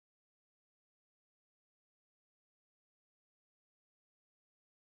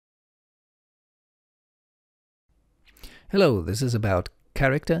Hello, this is about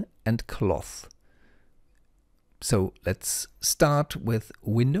character and cloth. So let's start with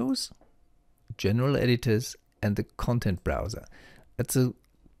Windows, General Editors, and the Content Browser. That's a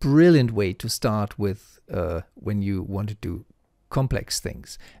brilliant way to start with when you want to do complex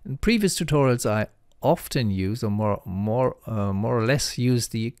things. In previous tutorials, I often use, or more or less use,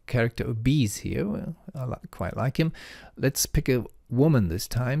 the character obese here. Well, I quite like him. Let's pick a woman this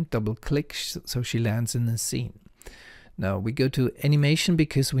time. Double click so she lands in the scene. Now we go to animation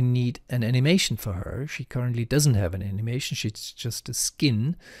because we need an animation for her. She currently doesn't have an animation. She's just a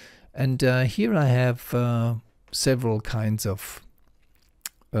skin. And here I have several kinds of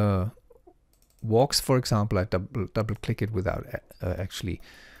walks. For example, I double click it without actually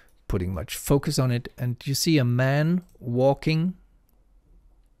putting much focus on it. And you see a man walking.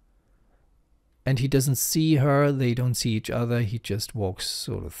 And he doesn't see her. They don't see each other. He just walks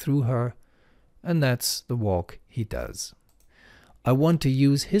sort of through her. And that's the walk he does. I want to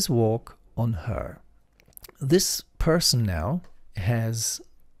use his walk on her. This person now has,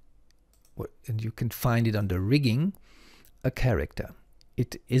 and you can find it under rigging, a character.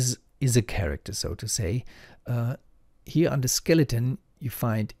 It is a character, so to say. Here under skeleton you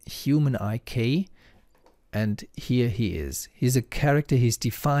find human IK, and here he is. He's a character. He's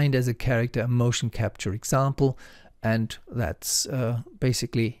defined as a character, a motion capture example, and that's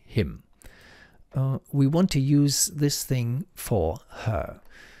basically him. We want to use this thing for her.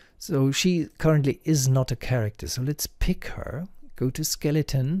 So she currently is not a character. So let's pick her, go to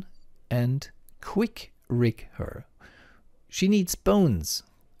skeleton and quick rig her. She needs bones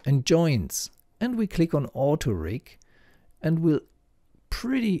and joints, and we click on auto rig and we'll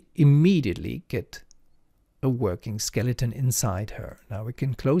pretty immediately get a working skeleton inside her. Now we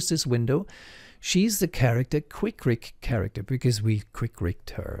can close this window. She's the character, quick rig character, because we quick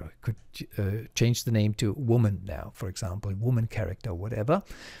rigged her. Could change the name to woman now, for example, woman character, whatever.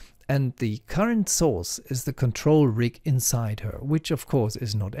 And the current source is the control rig inside her, which of course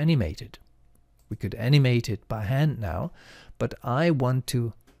is not animated. We could animate it by hand now, but I want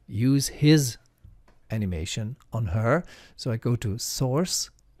to use his animation on her. So I go to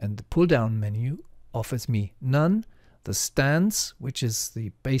source, and the pull down menu offers me none. The stance, which is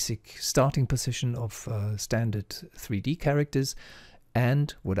the basic starting position of standard 3D characters,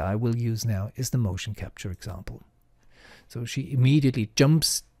 and what I will use now is the motion capture example. So she immediately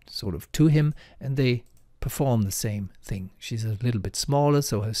jumps sort of to him, and they perform the same thing. She's a little bit smaller,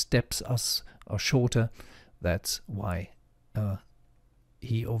 so her steps are shorter. That's why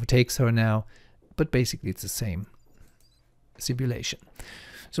he overtakes her now, but basically it's the same simulation.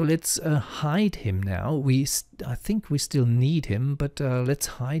 So let's hide him now. I think we still need him, but let's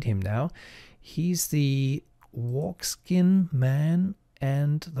hide him now. He's the walk skin man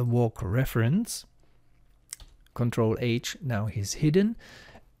and the walk reference. Control H, now he's hidden.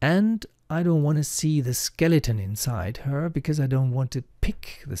 And I don't want to see the skeleton inside her because I don't want to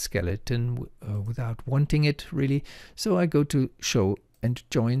pick the skeleton without wanting it really. So I go to show and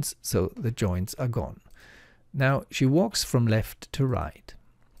joints, so the joints are gone. Now she walks from left to right.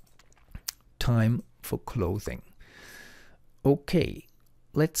 Time for clothing. Okay,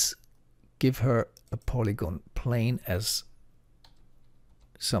 let's give her a polygon plane as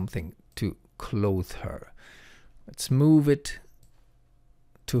something to clothe her. Let's move it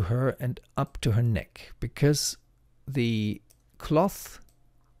to her and up to her neck, because the cloth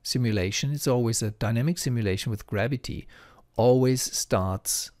simulation, it's always a dynamic simulation with gravity, always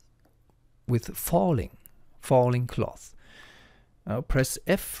starts with falling cloth. Now press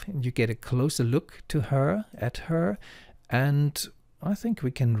F and you get a closer look at her, and I think we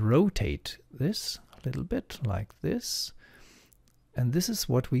can rotate this a little bit like this, and this is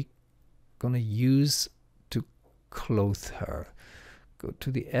what we're gonna use to clothe her. Go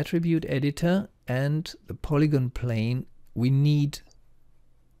to the attribute editor and the polygon plane. We need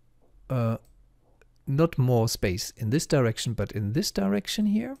not more space in this direction, but in this direction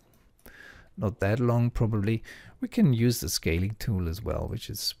here. Not that long probably. We can use the scaling tool as well, which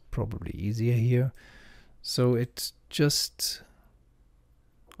is probably easier here. So it's just,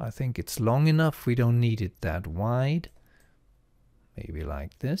 I think it's long enough. We don't need it that wide. Maybe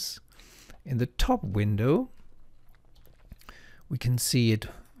like this. In the top window we can see it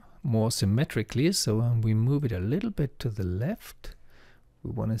more symmetrically, so we move it a little bit to the left.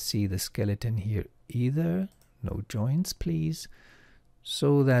 We want to see the skeleton here either. No joints please.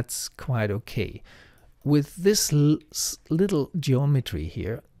 So that's quite okay. With this little geometry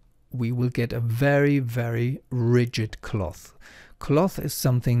here, we will get a very, very rigid cloth. Cloth is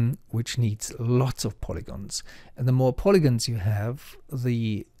something which needs lots of polygons. And the more polygons you have,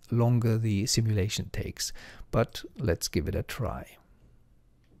 the longer the simulation takes. But let's give it a try.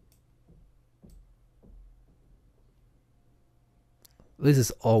 This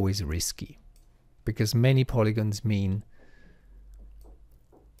is always risky, because many polygons mean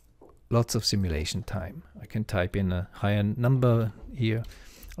lots of simulation time. I can type in a higher number here,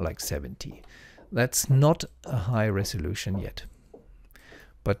 like 70. That's not a high resolution yet,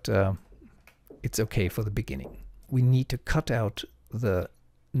 but it's okay for the beginning. We need to cut out the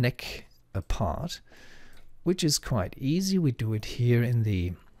neck part, which is quite easy. We do it here in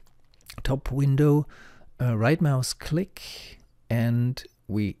the top window, right mouse click, and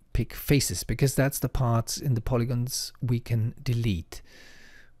we pick faces, because that's the parts in the polygons we can delete.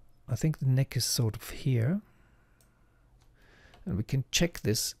 I think the neck is sort of here, and we can check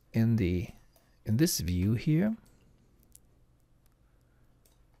this in this view here.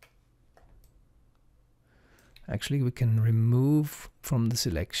 Actually, we can remove from the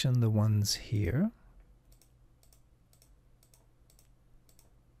selection the ones here.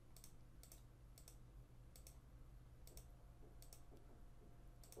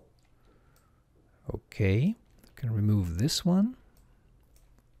 Okay, we can remove this one,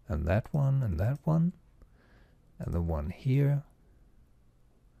 and that one, and that one, and the one here.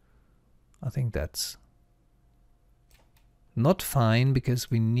 I think that's not fine,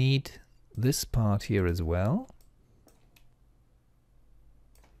 because we need this part here as well.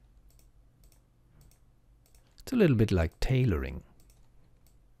 It's a little bit like tailoring.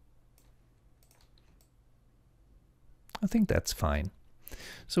 I think that's fine.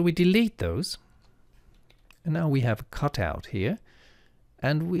 So we delete those. And now we have a cutout here,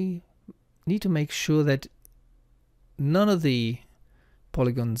 and we need to make sure that none of the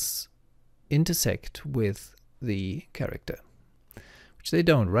polygons intersect with the character, which they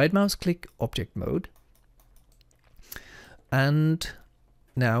don't. Right mouse click, object mode, and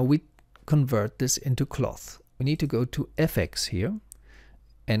now we convert this into cloth. We need to go to FX here,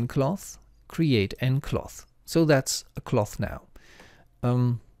 nCloth, create nCloth. So that's a cloth now.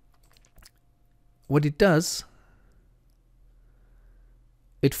 What it does,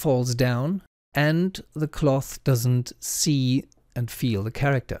 it falls down, and the cloth doesn't see and feel the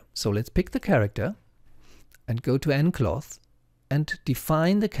character. So let's pick the character and go to nCloth and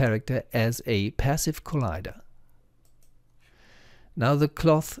define the character as a passive collider. Now the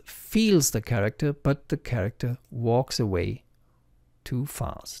cloth feels the character, but the character walks away too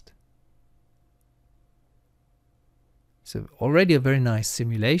fast. So already a very nice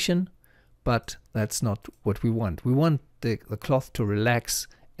simulation, but that's not what we want. We want the cloth to relax,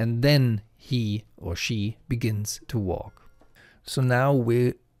 and then he or she begins to walk. So now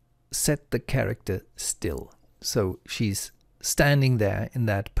we set the character still. So she's standing there in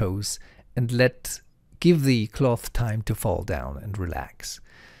that pose, and give the cloth time to fall down and relax.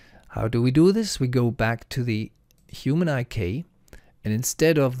 How do we do this? We go back to the human IK, and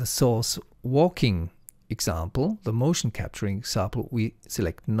instead of the source walking example, the motion capturing example, we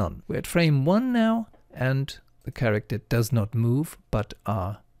select none. We're at frame 1 now, and the character does not move, but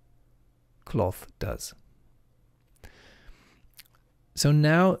our cloth does. So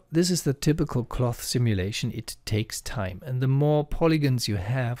now this is the typical cloth simulation. It takes time, and the more polygons you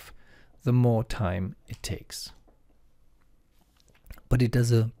have, the more time it takes. But it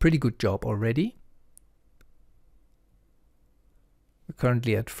does a pretty good job already. We're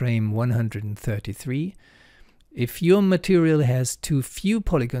currently at frame 133. If your material has too few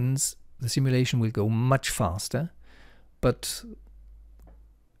polygons, the simulation will go much faster. But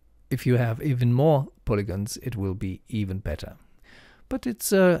if you have even more polygons, it will be even better. But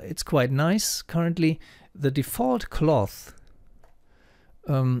it's quite nice. Currently, the default cloth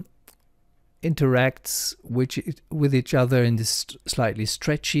interacts with each other in this slightly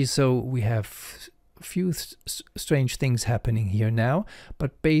stretchy, so we have a few strange things happening here now,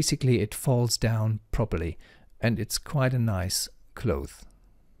 but basically it falls down properly, and it's quite a nice cloth,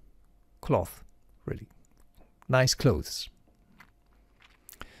 really nice clothes.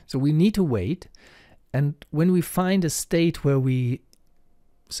 So we need to wait, and when we find a state where we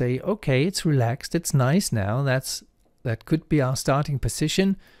say, okay, it's relaxed, it's nice now, that could be our starting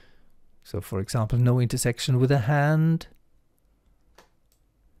position. So for example, no intersection with a hand.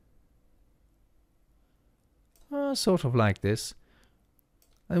 Sort of like this.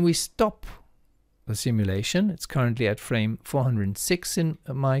 And we stop the simulation. It's currently at frame 406 in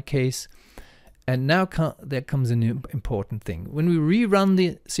my case. And now there comes an important thing. When we rerun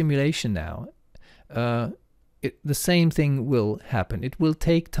the simulation now, the same thing will happen. It will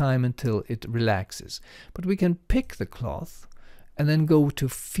take time until it relaxes. But we can pick the cloth and then go to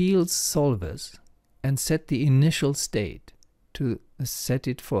Field Solvers and set the initial state. to set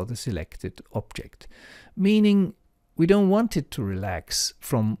it for the selected object, meaning we don't want it to relax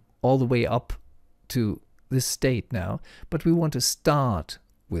from all the way up to this state now, but we want to start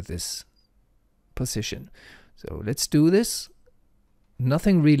with this position. So let's do this.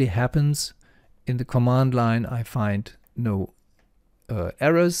 Nothing really happens in the command line. I find no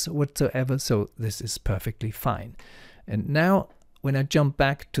errors whatsoever, so this is perfectly fine. And now when I jump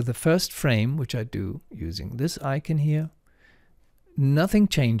back to the first frame, which I do using this icon here, nothing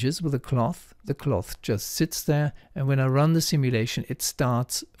changes with the cloth. The cloth just sits there, and when I run the simulation, it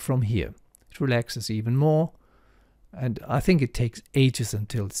starts from here. It relaxes even more, and I think it takes ages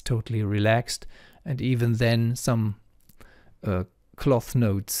until it's totally relaxed, and even then some cloth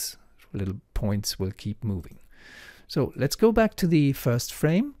nodes, little points, will keep moving. So let's go back to the first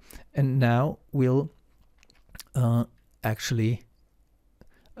frame, and now we'll actually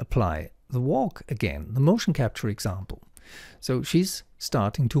apply the walk again, the motion capture example. So she's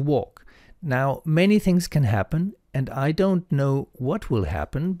starting to walk. Now many things can happen, and I don't know what will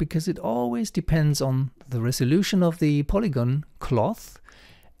happen because it always depends on the resolution of the polygon cloth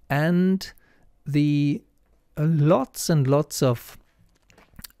and the lots and lots of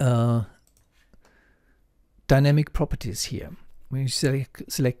dynamic properties here. When you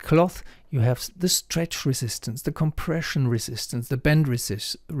select cloth, you have the stretch resistance, the compression resistance, the bend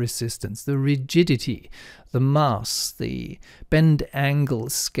resistance, the rigidity, the mass, the bend angle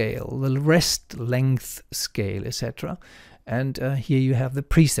scale, the rest length scale, etc. And here you have the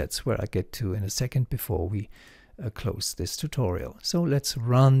presets, where I get to in a second before we close this tutorial. So let's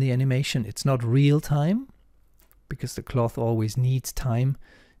run the animation. It's not real time because the cloth always needs time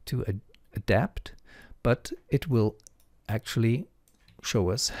to adapt, but it will actually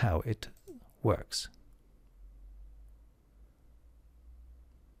show us how it works.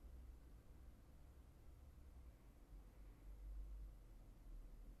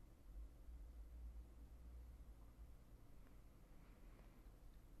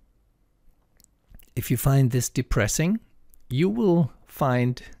 If you find this depressing, you will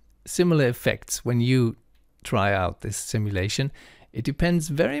find similar effects when you try out this simulation. It depends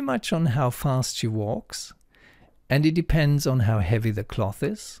very much on how fast she walks, and it depends on how heavy the cloth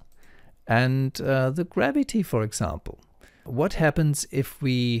is, and the gravity, for example. What happens if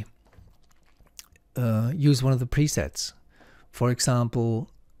we use one of the presets? For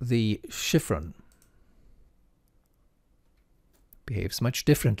example, the chiffon behaves much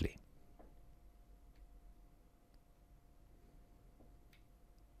differently.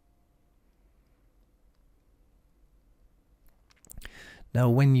 Now,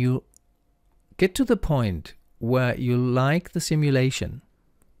 when you get to the point where you like the simulation,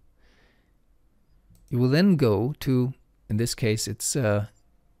 you will then go to, in this case, it's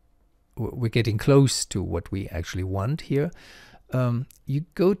we're getting close to what we actually want here. You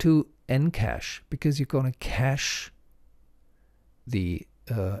go to nCache because you're going to cache the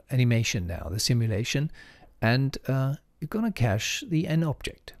animation now, the simulation, and you're going to cache the n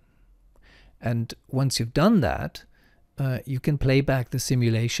object. And once you've done that, you can play back the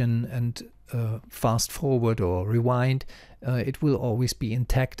simulation and fast forward or rewind. It will always be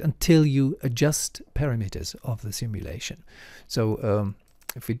intact until you adjust parameters of the simulation. So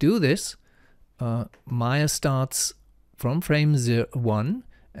if we do this, Maya starts from frame 1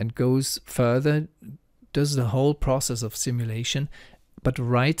 and goes further, does the whole process of simulation, but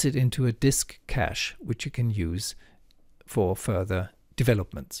writes it into a disk cache, which you can use for further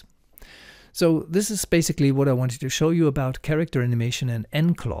developments. So this is basically what I wanted to show you about character animation and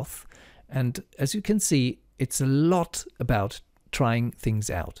nCloth. And as you can see, it's a lot about trying things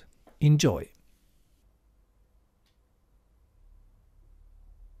out. Enjoy.